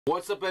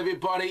What's up,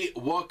 everybody?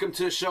 Welcome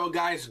to the show,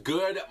 guys.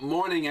 Good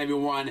morning,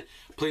 everyone.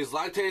 Please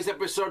like today's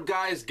episode,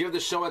 guys. Give the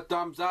show a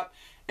thumbs up.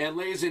 And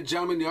ladies and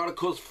gentlemen, the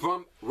article's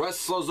from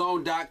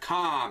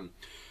WrestleZone.com.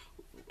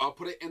 I'll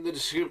put it in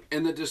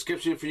the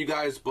description for you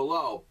guys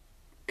below.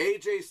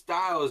 AJ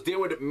Styles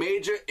dealing with a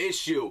major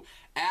issue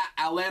at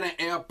Atlanta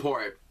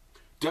Airport.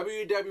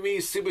 WWE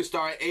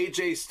superstar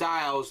AJ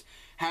Styles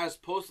has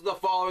posted the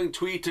following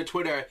tweet to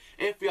Twitter.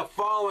 If you're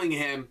following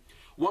him,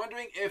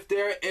 wondering if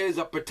there is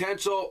a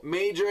potential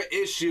major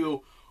issue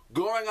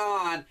going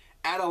on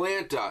at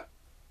Atlanta.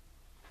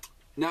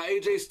 Now,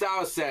 AJ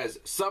Styles says,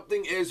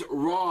 something is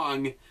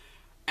wrong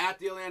at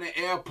the Atlanta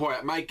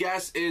airport. My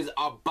guess is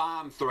a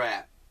bomb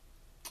threat.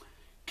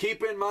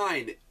 Keep in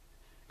mind,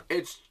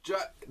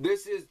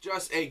 this is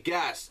just a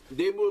guess.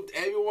 They moved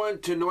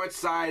everyone to north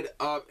side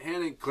of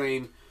Hannon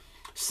Claim.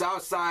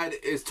 South side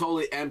is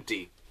totally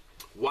empty.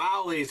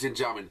 Wow, ladies and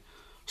gentlemen.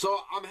 So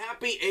I'm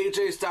happy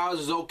AJ Styles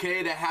is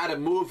okay. They had to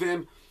move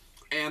him.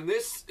 And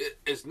this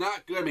is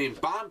not good. I mean,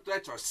 bomb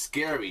threats are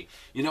scary.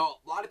 You know,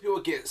 a lot of people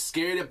get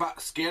scared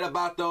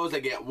about those.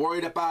 They get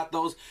worried about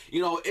those.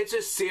 You know, it's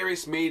a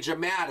serious, major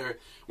matter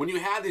when you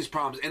have these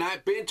problems. And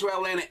I've been to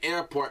Atlanta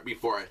Airport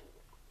before.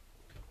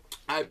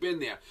 I've been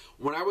there.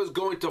 When I was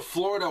going to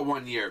Florida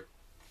one year,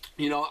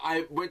 you know,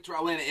 I went to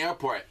Atlanta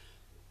Airport.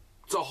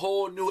 It's a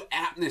whole new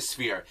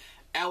atmosphere.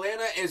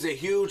 Atlanta is a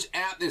huge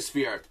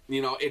atmosphere.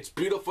 You know, it's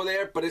beautiful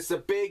there, but it's a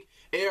big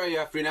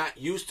area if you're not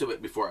used to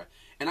it before.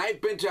 And I've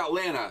been to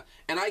Atlanta,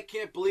 and I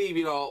can't believe,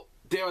 you know,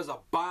 there was a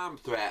bomb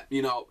threat.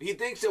 You know, he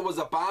thinks it was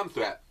a bomb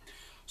threat.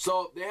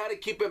 So they had to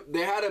keep him,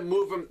 they had to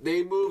move him,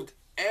 they moved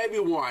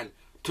everyone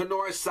to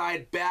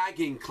Northside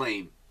Bagging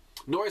Claim.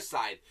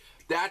 Northside.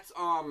 That's,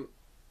 I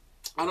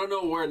don't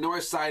know where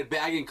Northside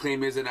Bagging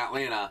Claim is in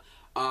Atlanta.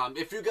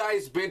 If you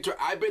guys been to,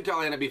 I've been to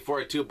Atlanta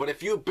before too, but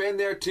if you've been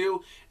there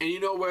too, and you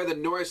know where the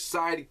north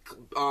side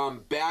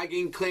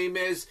bagging claim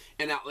is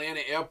in Atlanta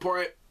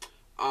Airport,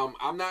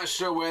 I'm not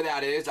sure where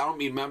that is. I don't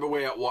remember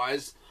where it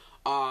was.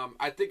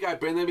 I think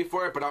I've been there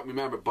before, but I don't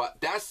remember. But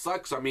that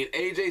sucks. I mean,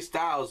 AJ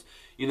Styles,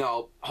 you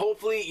know,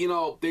 hopefully, you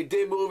know, they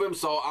did move him,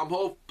 so I'm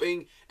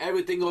hoping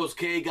everything goes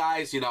okay,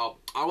 guys. You know,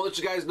 I will let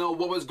you guys know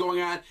what was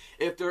going on.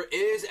 If there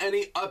is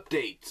any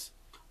updates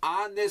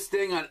on this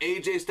thing on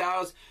AJ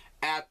Styles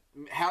at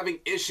having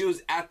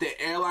issues at the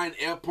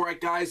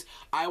airport, guys,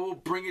 I will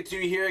bring it to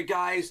you here,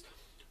 guys.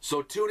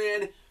 So tune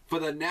in for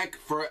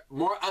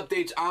more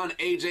updates on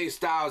AJ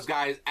Styles,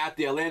 guys, at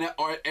the Atlanta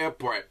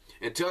airport.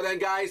 Until then,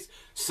 guys,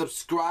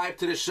 subscribe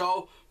to the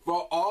show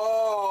for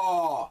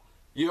all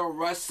your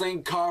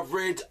wrestling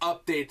coverage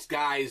updates,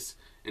 guys.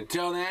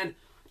 Until then,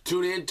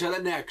 tune in to the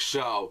next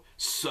show.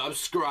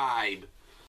 Subscribe.